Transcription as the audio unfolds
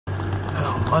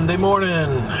Monday morning,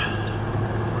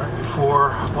 right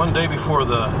before, one day before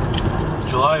the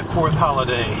July 4th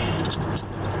holiday,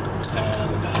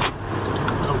 and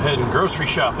I'm heading grocery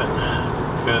shopping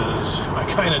because I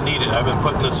kind of need it. I've been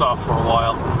putting this off for a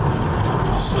while.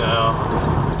 So,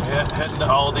 yeah, heading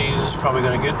to Aldis, probably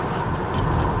going to get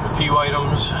a few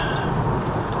items.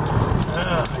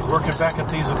 Working back at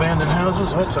these abandoned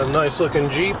houses. That's a nice looking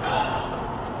Jeep.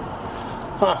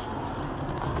 Huh.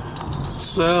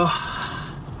 So,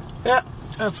 yeah,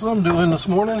 that's what I'm doing this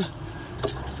morning.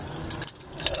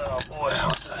 Oh boy,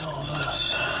 what the hell is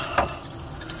this?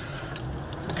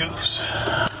 Goofs.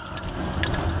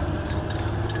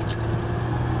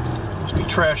 Must be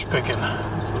trash picking.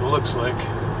 That's what it looks like.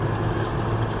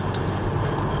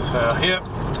 So, yep,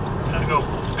 gotta go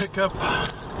pick up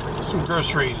some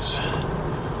groceries.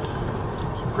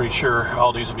 I'm pretty sure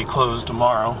Aldis will be closed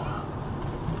tomorrow.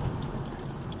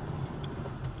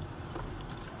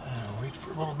 Wait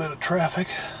for a little bit of traffic.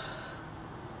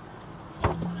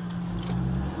 Come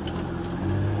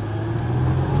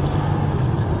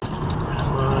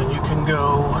on, you can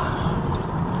go.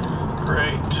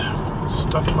 Great.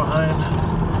 Stuck behind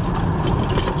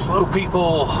slow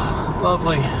people.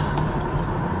 Lovely.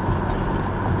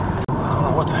 I don't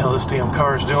know what the hell this damn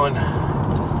car is doing.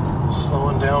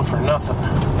 Slowing down for nothing.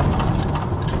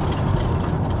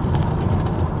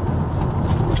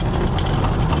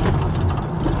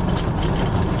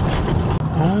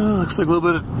 Looks like a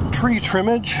little bit of tree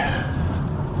trimmage.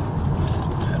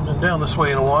 Haven't been down this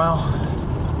way in a while.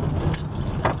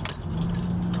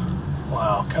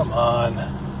 Wow, come on.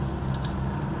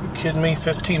 You kidding me?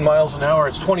 15 miles an hour.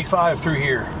 It's 25 through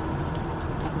here.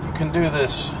 You can do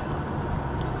this.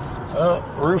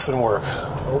 Roofing work.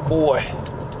 Oh boy.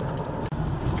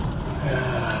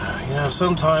 You know,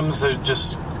 sometimes there's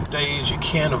just days you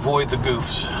can't avoid the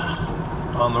goofs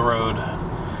on the road.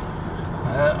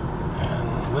 And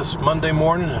this Monday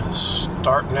morning is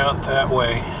starting out that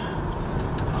way.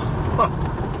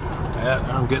 Yeah,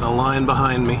 I'm getting a line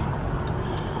behind me.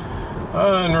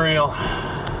 Unreal.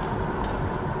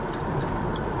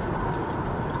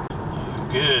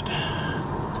 Good.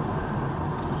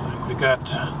 We got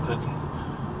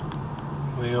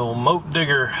the old moat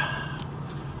digger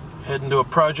heading to a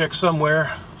project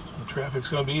somewhere. Traffic's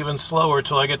going to be even slower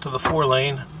till I get to the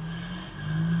 4-lane.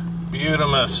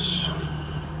 Beautimous.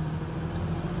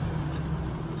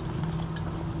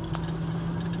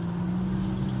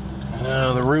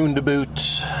 The Rune to boot.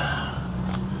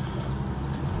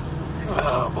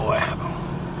 Oh boy,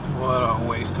 what a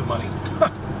waste of money.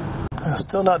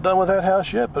 Still not done with that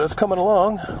house yet, but it's coming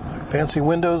along. Fancy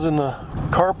windows in the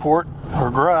carport or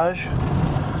garage.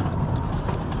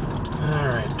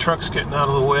 Alright, truck's getting out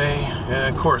of the way.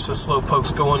 And of course, the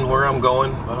slowpoke's going where I'm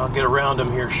going, but I'll get around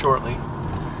him here shortly.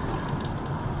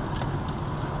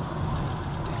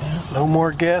 Yeah, no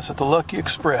more gas at the Lucky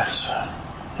Express.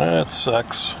 That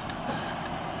sucks.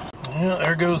 Yeah,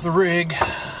 there goes the rig.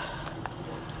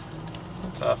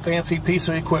 It's a fancy piece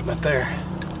of equipment there.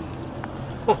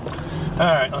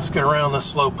 Alright, let's get around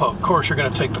this slowpoke. Of course, you're going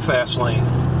to take the fast lane.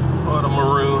 What a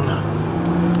maroon.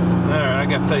 Alright, I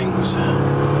got things.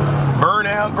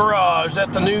 Burnout Garage. Is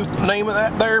that the new name of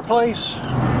that there place?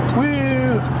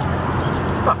 Woo!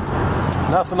 Huh.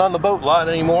 Nothing on the boat lot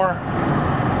anymore.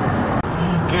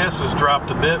 Gas has dropped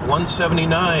a bit.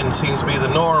 179 seems to be the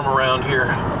norm around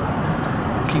here.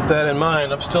 Keep that in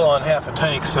mind. I'm still on half a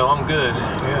tank, so I'm good.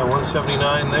 Yeah,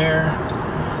 179 there.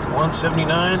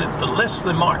 179 at the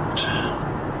Leslie Mart.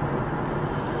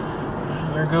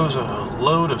 And there goes a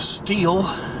load of steel.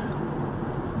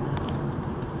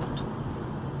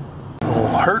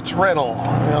 Hertz rental.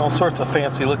 All sorts of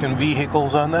fancy looking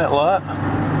vehicles on that lot.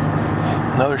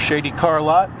 Another shady car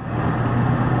lot.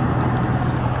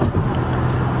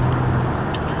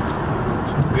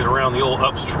 So get around the old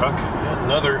Ups truck.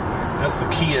 Another, that's the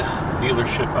Kia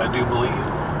dealership, I do believe.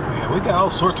 Yeah, we got all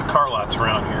sorts of car lots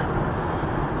around here.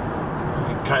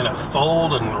 They kind of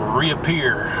fold and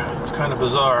reappear. It's kind of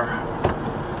bizarre.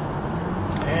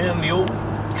 And the old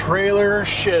trailer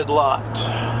shed lot.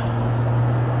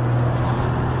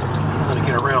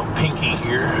 Get around Pinky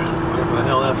here, whatever the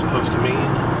hell that's supposed to mean.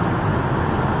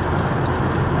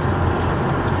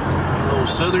 Old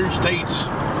Southern States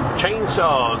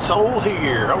chainsaws sold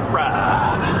here.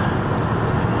 Alright.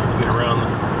 Get around the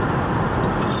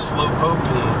slowpoke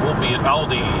and we'll be at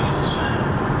Aldis.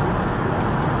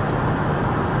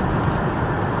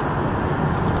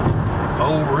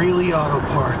 Oh, really? Auto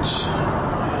parts.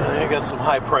 I got some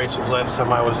high prices last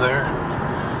time I was there.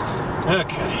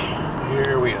 Okay,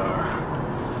 here we are.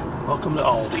 Welcome to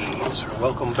Aldis, or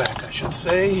welcome back, I should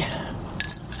say.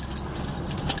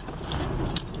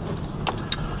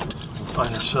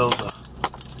 Find ourselves a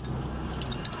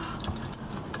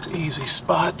easy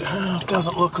spot.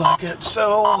 Doesn't look like it,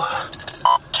 so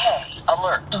Okay,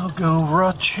 alert. I'll go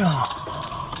Rocha.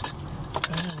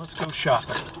 And let's go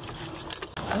shopping.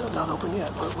 Not open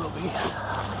yet, but it will be.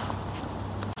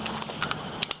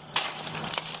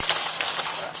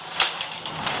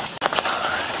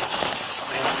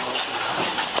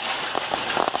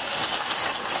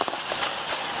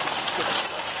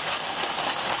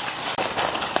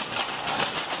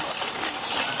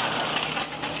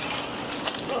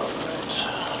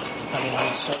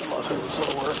 Some muffins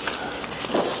will work.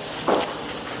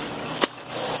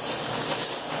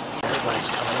 Everybody's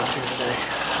coming up here today.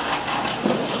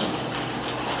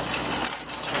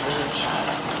 Taters,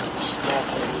 small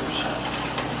taters.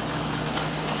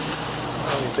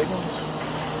 Any big ones?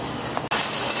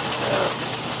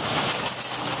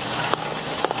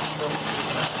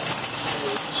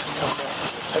 Come back to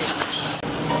the taters.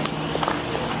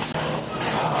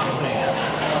 Oh man.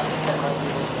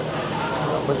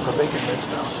 I'm looking for bacon bits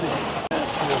now, see.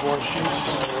 There's one shoes.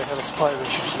 They have a supply of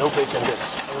issues. No bacon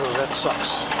bits. Oh, that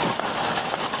sucks.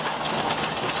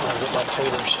 Just gotta get my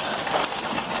taters.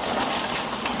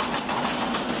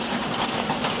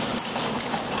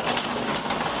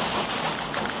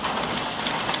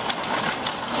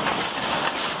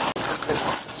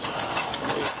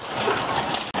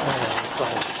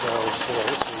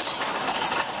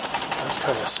 This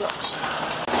kind of sucks.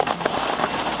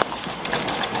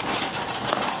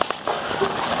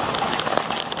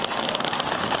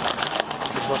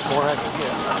 Much more I can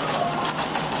get.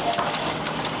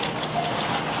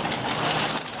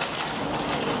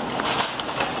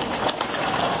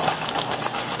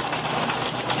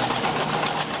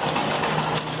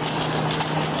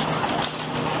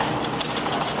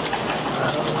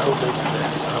 Oh, bacon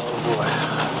bits. Oh boy.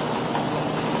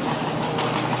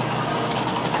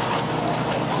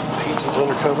 Pizza's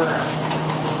undercover.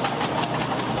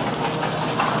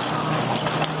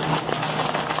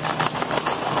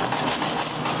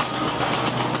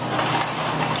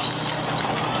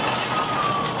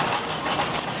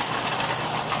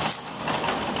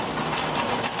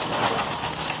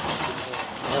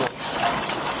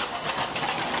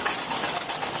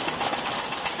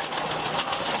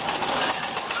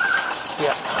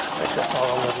 Yeah, I think that's all I'm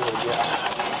going to really get.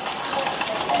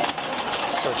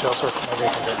 Search elsewhere for my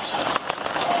bacon bits.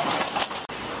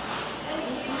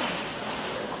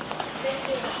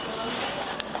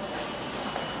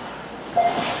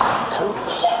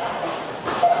 Cokes.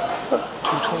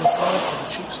 $2.25 for the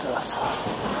cheap stuff.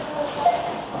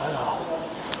 Wow.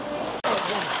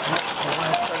 My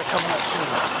wife started coming up too.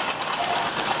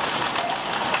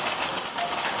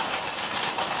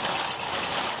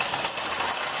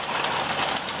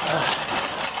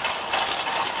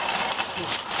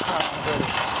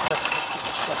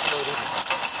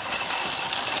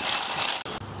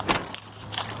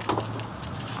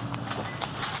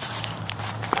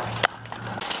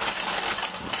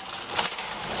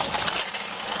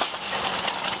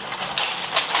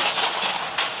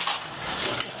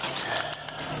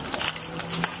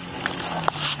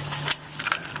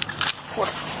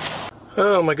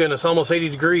 Oh my goodness, almost 80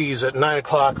 degrees at 9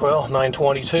 o'clock, well,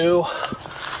 9:22.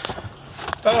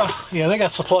 Yeah, they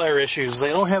got supplier issues. They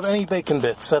don't have any bacon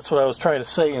bits. That's what I was trying to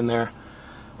say in there.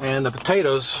 And the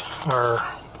potatoes are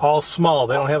all small.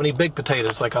 They don't have any big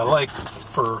potatoes like I like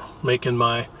for making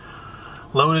my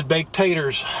loaded baked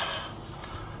taters.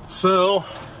 So,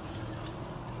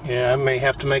 yeah, I may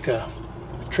have to make a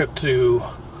trip to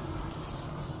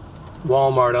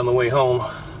Walmart on the way home.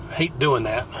 I hate doing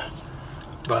that.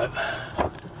 But I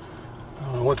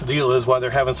don't know what the deal is, why they're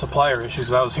having supplier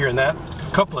issues. I was hearing that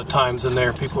a couple of times in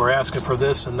there. People were asking for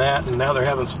this and that, and now they're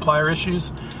having supplier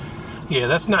issues. Yeah,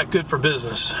 that's not good for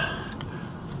business.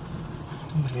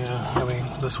 Yeah, I mean,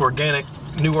 this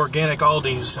new organic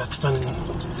Aldis that's been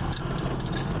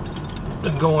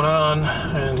going on,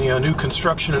 and you know, new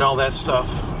construction and all that stuff.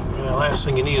 You know, last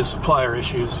thing you need is supplier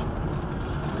issues.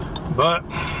 But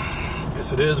I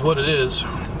guess it is what it is.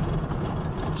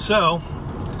 So.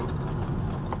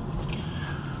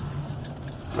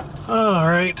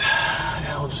 Alright,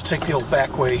 yeah, we'll just take the old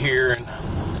back way here, and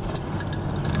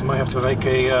I might have to make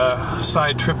a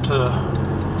side trip to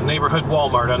the neighborhood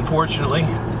Walmart, unfortunately,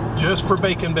 just for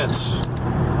bacon bits.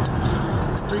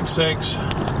 Freak's sakes.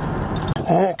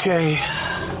 Okay.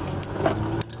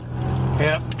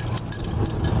 Yep.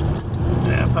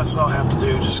 Yeah, that's all I have to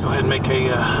do. Just go ahead and make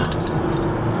a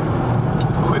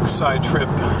quick side trip.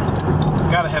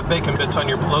 Gotta have bacon bits on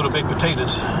your load of baked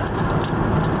potatoes.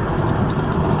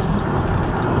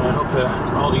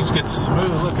 Aldis gets,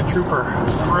 oh, look, a trooper.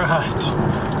 Right.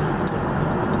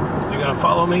 So you gonna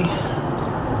follow me?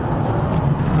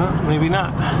 Maybe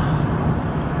not.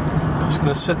 Just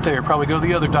gonna sit there, probably go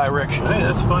the other direction. Hey,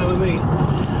 that's fine with me.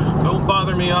 Don't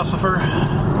bother me, Ossifer.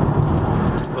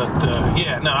 But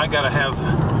yeah, no, I gotta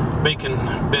have bacon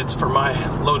bits for my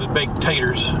loaded baked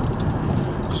taters.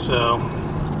 So,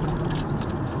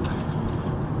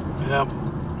 yeah,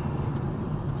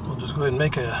 we'll just go ahead and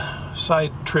make a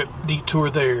side trip detour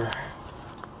there.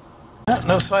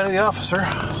 No sign of the officer,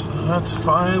 so that's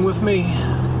fine with me.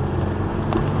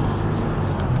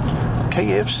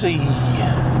 KFC.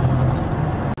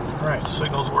 Alright,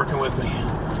 signal's working with me.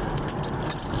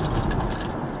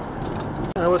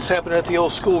 What's happening at the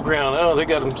old school ground? Oh, they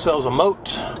got themselves a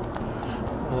moat.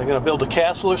 Are they going to build a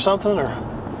castle or something? Or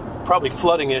probably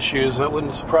flooding issues. That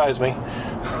wouldn't surprise me.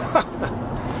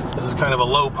 This is kind of a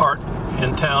low part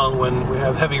in town when we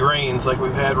have heavy rains like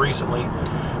we've had recently.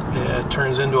 Yeah, it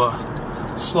turns into a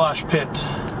slosh pit.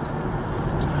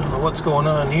 I don't know what's going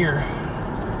on here.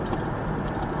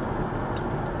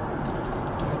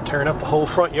 Tearing up the whole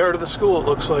front yard of the school, it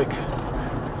looks like.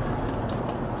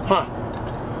 Huh.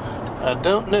 I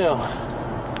don't know.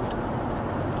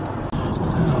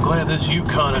 I'm glad this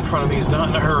Yukon in front of me is not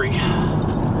in a hurry.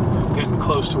 I'm getting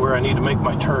close to where I need to make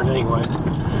my turn anyway.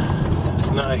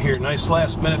 It's not here. Nice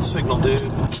last minute signal,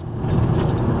 dude.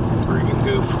 Freaking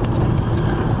goof.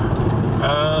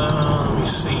 Let me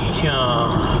see.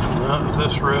 Not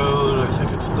this road. I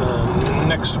think it's the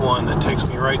next one that takes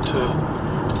me right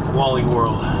to Wally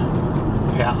World.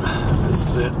 Yeah, this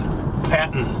is it.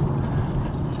 Patton.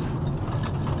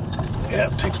 Yeah,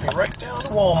 it takes me right down to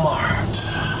Walmart.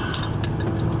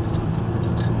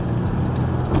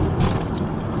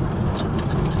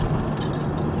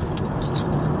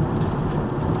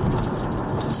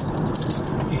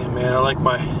 Yeah, man, I like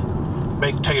my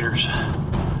baked taters.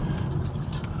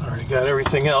 Already got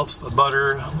everything else, the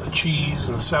butter, the cheese,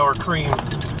 and the sour cream.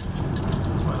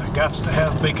 But I got to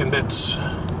have bacon bits.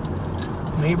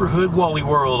 Neighborhood Wally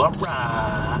World,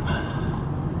 alright.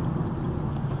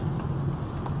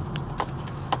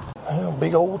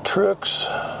 Big old trucks.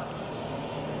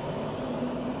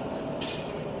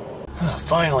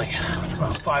 Finally,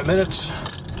 about 5 minutes.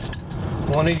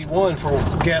 $1.81 for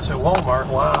gas at Walmart.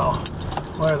 Wow.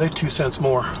 Why are they 2 cents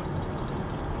more?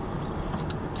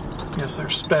 Guess they're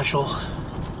special.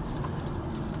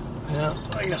 Yeah,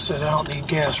 like I said, I don't need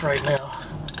gas right now.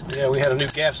 Yeah, we had a new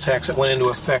gas tax that went into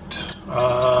effect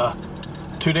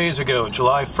 2 days ago,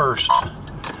 July 1st.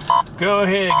 Go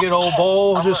ahead, good old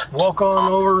bull. Just walk on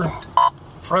over in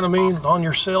front of me on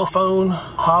your cell phone,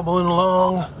 hobbling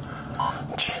along.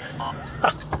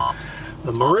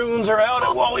 The Maroons are out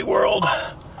at Wally World.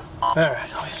 Alright,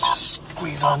 let me just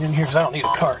squeeze on in here because I don't need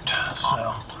a cart.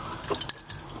 So,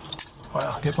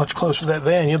 well, get much closer to that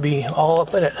van, you'll be all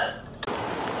up in it.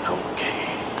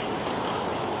 Okay.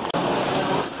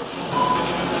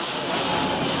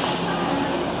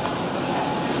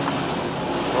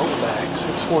 Roll bag,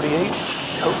 648.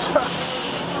 Coats.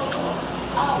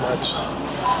 That's nuts.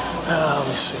 Let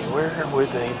me see, where would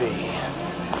they be?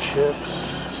 Chips,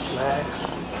 snacks.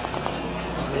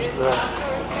 There's the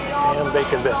ham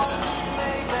bacon bits.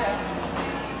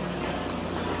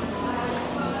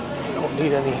 Don't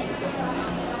need any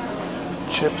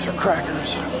chips or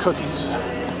crackers, or cookies.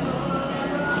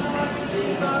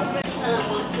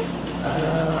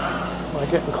 Am I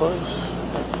getting close?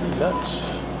 Nuts.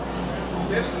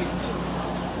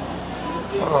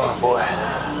 Oh boy.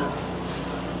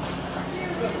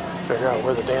 Figure out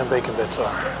where the damn bacon bits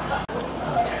are.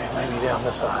 Okay, maybe down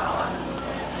this aisle.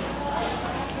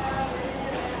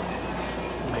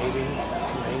 Maybe.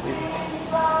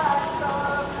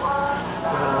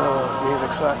 Oh,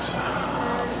 music sucks.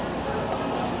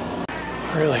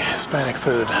 Really, Hispanic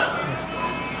food.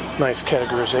 Nice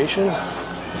categorization.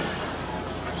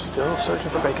 Still searching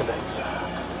for bacon bits.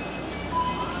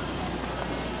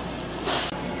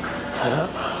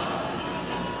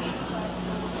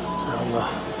 On the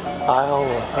aisle.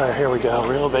 Alright, here we go.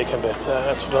 Real bacon bits.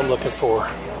 That's what I'm looking for.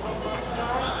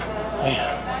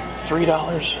 Man,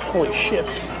 $3? Holy shit.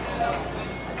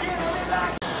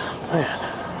 Man,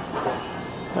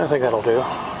 I think that'll do.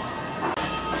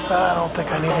 I don't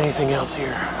think I need anything else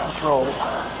here. Let's roll.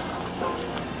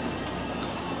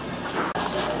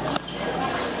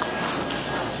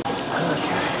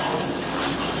 Okay.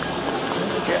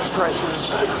 Gas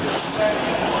prices.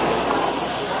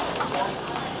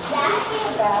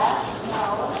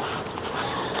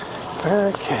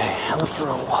 Okay, let's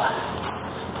roll.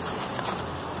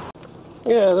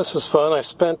 Yeah, this is fun. I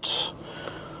spent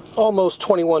almost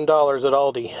 $21 at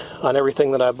Aldi on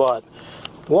everything that I bought.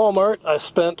 Walmart, I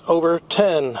spent over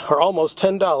 10 or almost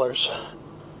 $10.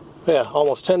 Yeah,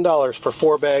 almost $10 for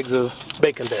 4 bags of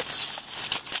bacon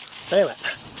bits. Damn it.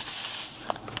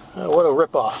 What a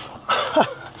ripoff.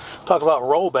 Talk about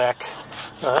rollback.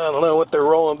 I don't know what they're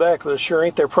rolling back, but it sure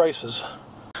ain't their prices.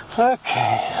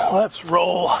 Okay, let's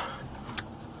roll.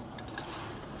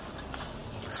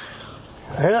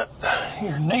 Yeah,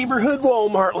 your neighborhood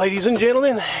Walmart, ladies and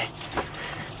gentlemen.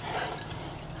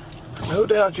 No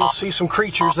doubt you'll see some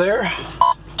creatures there.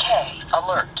 K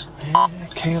alert. Yeah,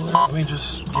 Kayla, let me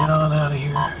just get on out of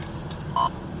here.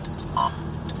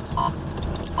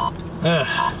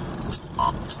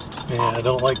 Yeah, I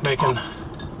don't like making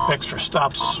extra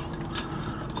stops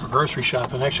for grocery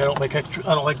shopping. Actually,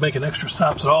 I don't like making extra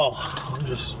stops at all. I'm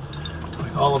just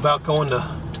all about going to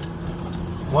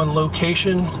one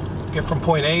location, get from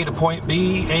point A to point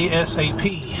B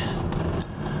ASAP.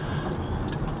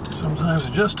 Sometimes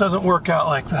it just doesn't work out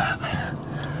like that.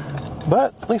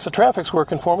 But at least the traffic's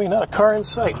working for me, not a car in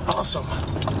sight. Awesome.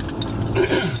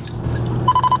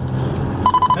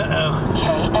 Uh-oh.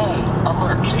 KA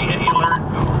alert. KA alert.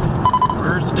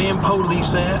 Where's the damn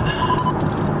police at?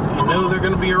 You know they're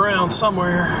going to be around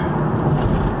somewhere.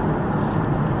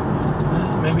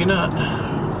 Maybe not.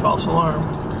 False alarm.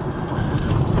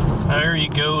 There you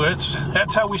go.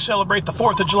 That's how we celebrate the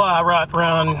 4th of July right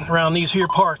around these here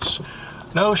parts.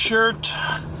 No shirt,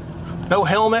 no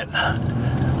helmet,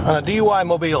 on a DUI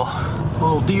mobile, a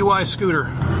little DUI scooter.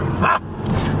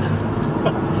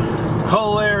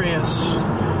 Hilarious.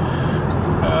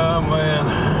 Oh man,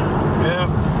 yep.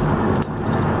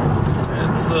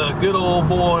 It's the good old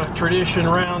boy tradition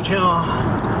around here.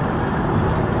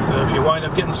 So if you wind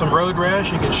up getting some road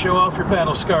rash, you can show off your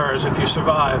battle scars if you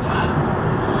survive.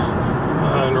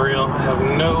 Unreal. I have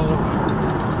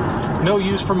no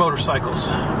use for motorcycles.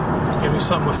 Give me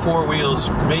something with 4 wheels,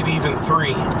 maybe even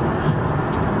 3.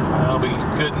 That'll be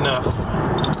good enough.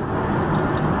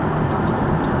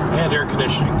 And air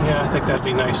conditioning. Yeah, I think that'd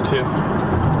be nice too.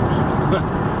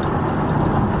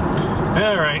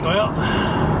 Alright, well.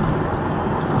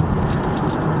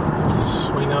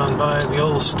 Swing on by the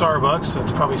old Starbucks.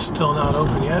 That's probably still not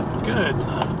open yet. Good.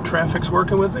 Traffic's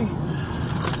working with me.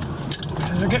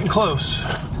 They're getting close.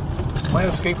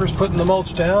 Landscapers putting the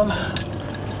mulch down.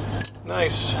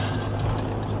 Nice.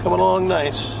 Coming along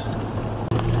nice.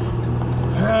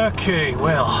 Okay,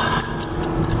 well.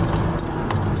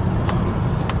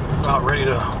 About ready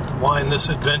to wind this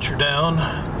adventure down.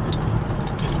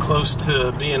 Getting close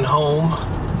to being home.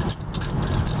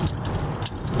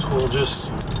 So we'll just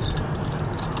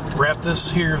wrap this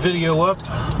here video up.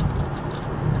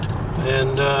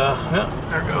 And yeah,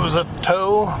 there goes a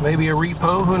tow, maybe a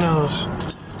repo, who knows.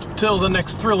 Till the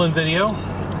next thrilling video.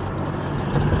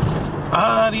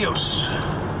 Adios.